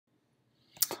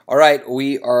All right,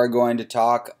 we are going to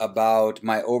talk about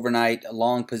my overnight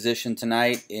long position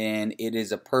tonight, and it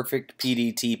is a perfect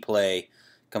PDT play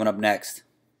coming up next.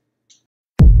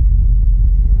 All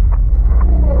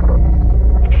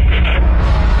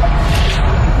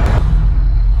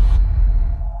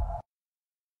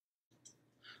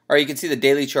right, you can see the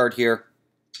daily chart here.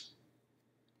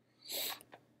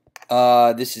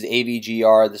 This is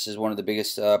AVGR. This is one of the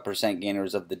biggest percent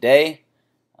gainers of the day.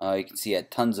 You can see it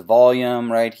had tons of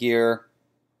volume right here.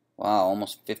 Wow,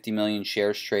 almost 50 million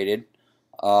shares traded.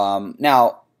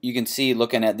 Now, you can see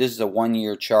looking at this is a 1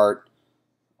 year chart.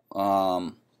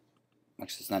 Actually,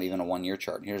 it's not even a 1 year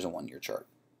chart. Here's a 1 year chart.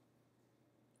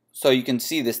 So you can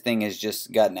see this thing has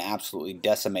just gotten absolutely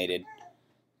decimated.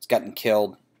 It's gotten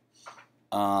killed.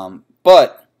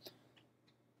 But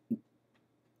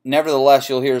nevertheless,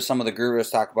 you'll hear some of the gurus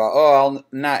talk about, oh, I'm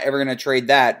not ever going to trade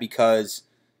that because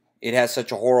it has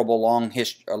such a horrible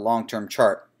long-term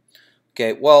chart.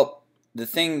 Okay, well,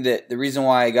 the reason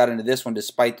why I got into this one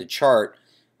despite the chart,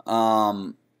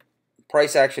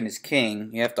 price action is king.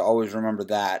 You have to always remember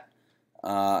that.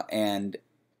 And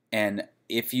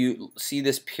if you see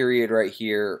this period right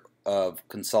here of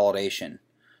consolidation,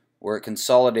 where it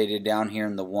consolidated down here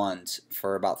in the ones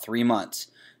for about 3 months.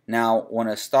 Now, when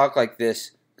a stock like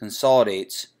this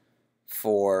consolidates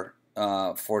for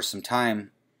some time,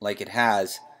 like it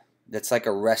has, that's like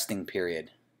a resting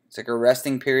period. It's like a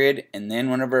resting period, and then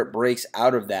whenever it breaks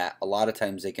out of that, a lot of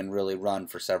times they can really run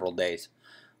for several days.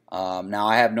 Now,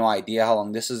 I have no idea how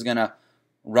long this is going to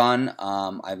run.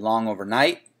 I'm long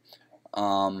overnight.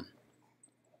 And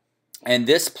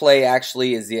this play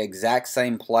actually is the exact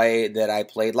same play that I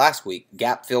played last week.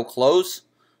 Gap fill close.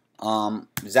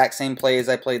 Exact same play as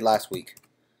I played last week.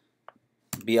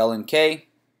 BLNK.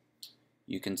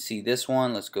 You can see this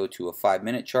one. Let's go to a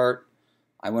 5-minute chart.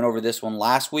 I went over this one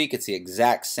last week. It's the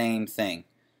exact same thing.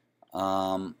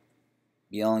 BLNK.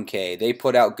 They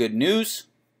put out good news.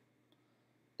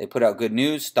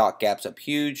 Stock gaps up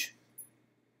huge.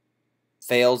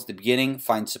 Fails the beginning.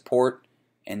 Finds support.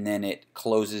 And then it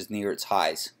closes near its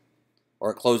highs. Or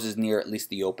it closes near at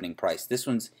least the opening price. This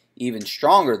one's even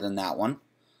stronger than that one.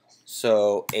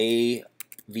 So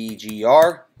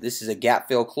AVGR. This is a gap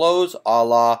fill close a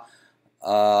la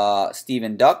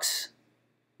Steven Ducks.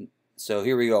 So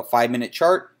here we go, 5-minute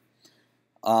chart.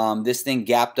 This thing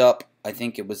gapped up, I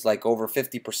think it was like over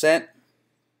 50%.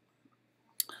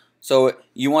 So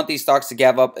you want these stocks to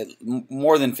gap up at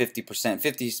more than 50%,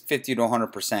 50 to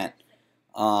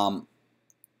 100%.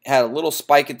 Had a little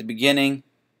spike at the beginning.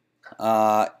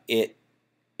 It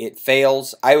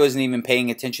fails. I wasn't even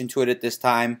paying attention to it at this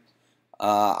time.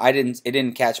 It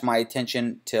didn't catch my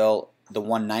attention till the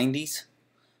 190s.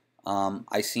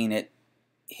 I seen it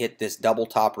hit this double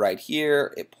top right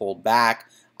here. It pulled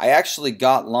back. I actually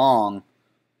got long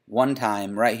one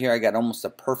time right here. I got almost a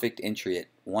perfect entry at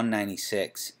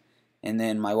 196. And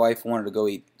then my wife wanted to go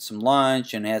eat some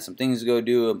lunch and had some things to go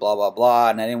do and blah, blah, blah.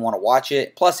 And I didn't want to watch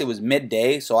it. Plus, it was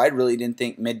midday, so I really didn't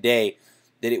think midday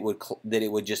that it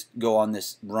would just go on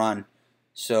this run.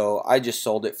 So I just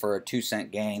sold it for a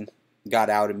 2-cent gain. Got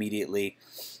out immediately.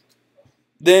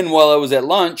 Then while I was at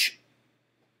lunch,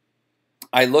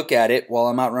 I look at it while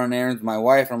I'm out running errands with my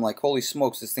wife. I'm like, holy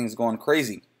smokes, this thing's going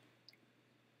crazy.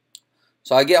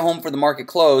 So I get home for the market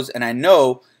close, and I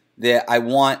know that I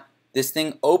want this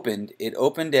thing opened. It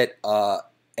opened at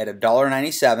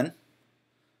 $1.97.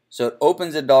 So it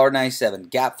opens at $1.97.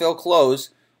 Gap fill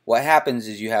close. What happens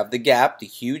is you have the gap, the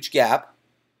huge gap,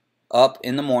 up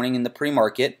in the morning in the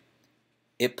pre-market.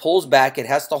 It pulls back. It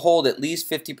has to hold at least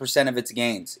 50% of its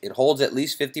gains. It holds at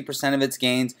least 50% of its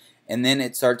gains, and then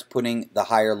it starts putting the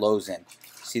higher lows in.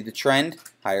 See the trend?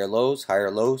 Higher lows,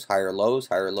 higher lows, higher lows,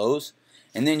 higher lows.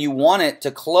 And then you want it to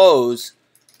close.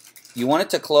 You want it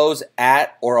to close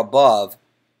at or above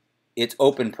its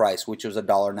open price, which was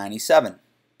 $1.97.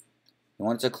 You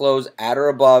want it to close at or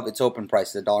above its open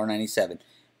price, $1.97.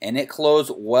 And it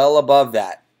closed well above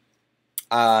that.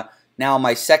 Now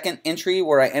my second entry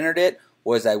where I entered it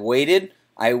was I waited.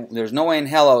 There's no way in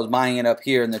hell I was buying it up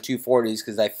here in the 240s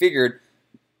because I figured,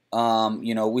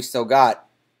 we still got,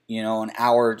 an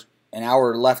hour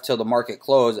left till the market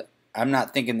close. I'm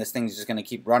not thinking this thing's just going to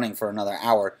keep running for another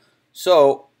hour.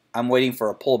 So I'm waiting for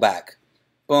a pullback.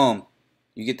 Boom.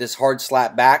 You get this hard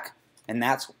slap back, and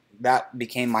that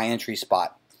became my entry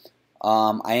spot.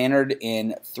 I entered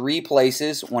in 3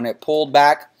 places. When it pulled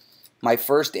back, my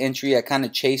first entry, I kind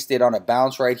of chased it on a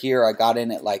bounce right here. I got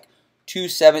in at like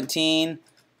 217.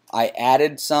 I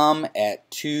added some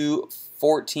at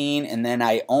 214, and then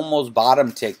I almost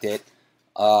bottom ticked it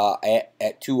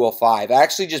at 205. I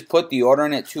actually just put the order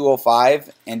in at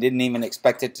 205 and didn't even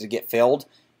expect it to get filled,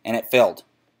 and it filled.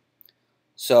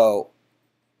 So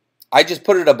I just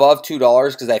put it above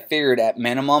 $2 because I figured at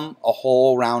minimum a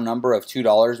whole round number of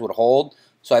 $2 would hold.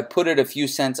 So I put it a few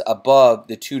cents above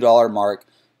the $2 mark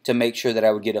to make sure that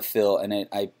I would get a fill, and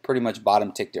I pretty much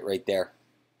bottom ticked it right there.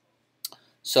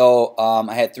 So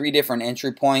I had 3 different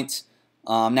entry points.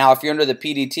 Now, if you're under the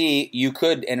PDT, you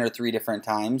could enter 3 different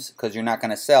times because you're not going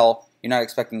to sell. You're not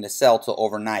expecting to sell till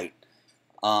overnight.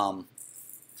 Now,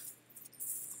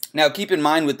 keep in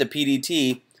mind with the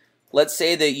PDT, let's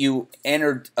say that you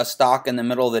entered a stock in the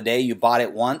middle of the day, you bought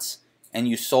it once, and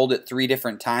you sold it 3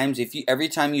 different times. Every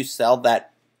time you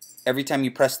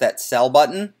press that sell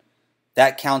button,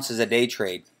 that counts as a day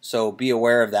trade. So be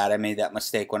aware of that. I made that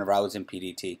mistake whenever I was in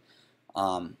PDT.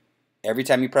 Every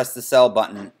time you press the sell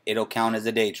button, it'll count as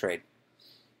a day trade.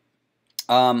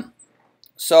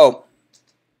 So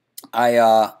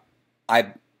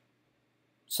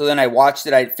then I watched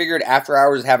it. I figured after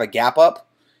hours have a gap up.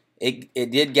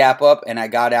 It did gap up, and I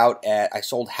got out I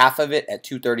sold half of it at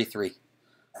 $2.33.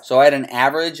 So I had an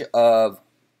average of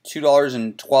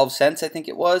 $2.12, I think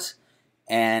it was,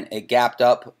 and it gapped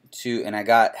up to, and I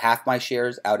got half my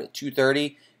shares out at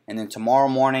 $2.30. And then tomorrow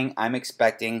morning, I'm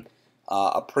expecting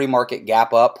a pre-market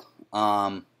gap up.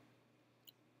 I'm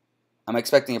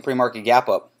expecting a pre-market gap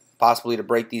up, possibly to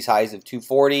break these highs of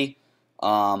 240.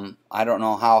 I don't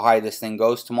know how high this thing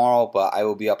goes tomorrow, but I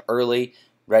will be up early,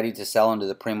 ready to sell into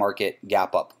the pre-market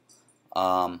gap up.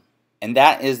 And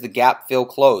that is the gap fill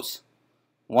close.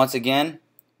 Once again,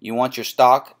 you want your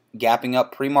stock gapping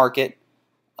up pre-market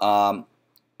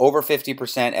over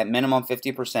 50%, at minimum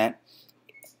 50%.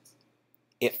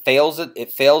 It fails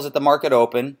at the market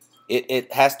open.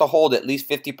 It has to hold at least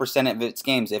 50% of its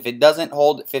gains. If it doesn't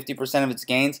hold 50% of its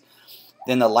gains,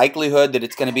 then the likelihood that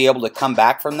it's going to be able to come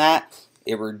back from that,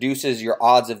 it reduces your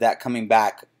odds of that coming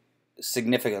back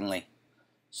significantly.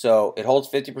 So it holds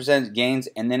 50% gains,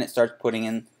 and then it starts putting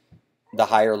in the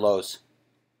higher lows.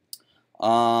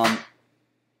 And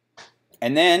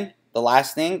then the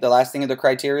last thing of the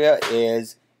criteria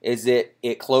is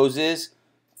it closes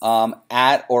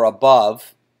at or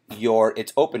above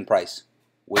its open price,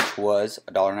 which was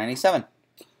 $1.97.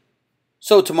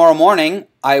 So tomorrow morning,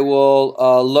 I will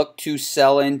look to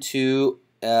sell into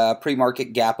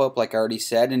pre-market gap up, like I already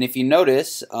said. And if you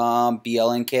notice,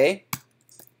 BLNK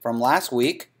from last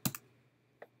week,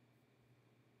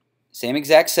 same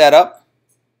exact setup.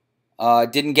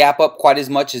 Didn't gap up quite as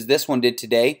much as this one did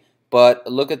today, but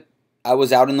look at, I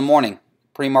was out in the morning,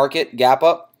 pre-market gap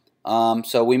up.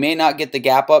 So we may not get the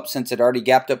gap up since it already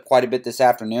gapped up quite a bit this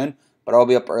afternoon, but I'll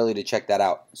be up early to check that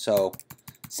out. So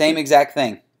same exact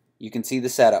thing. You can see the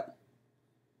setup.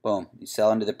 Boom. You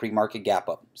sell into the pre-market gap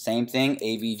up. Same thing,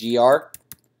 AVGR.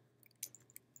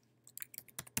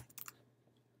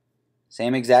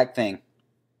 Same exact thing.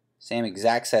 Same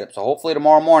exact setup. So hopefully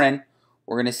tomorrow morning,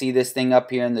 we're going to see this thing up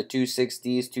here in the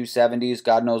 260s, 270s,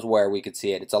 God knows where we could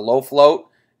see it. It's a low float,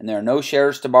 and there are no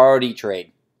shares to borrow at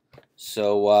E-Trade.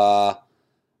 So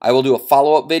I will do a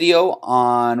follow-up video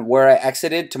on where I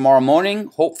exited tomorrow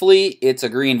morning. Hopefully it's a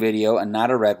green video and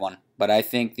not a red one, but I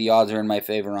think the odds are in my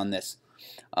favor on this.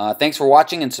 Thanks for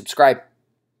watching, and subscribe.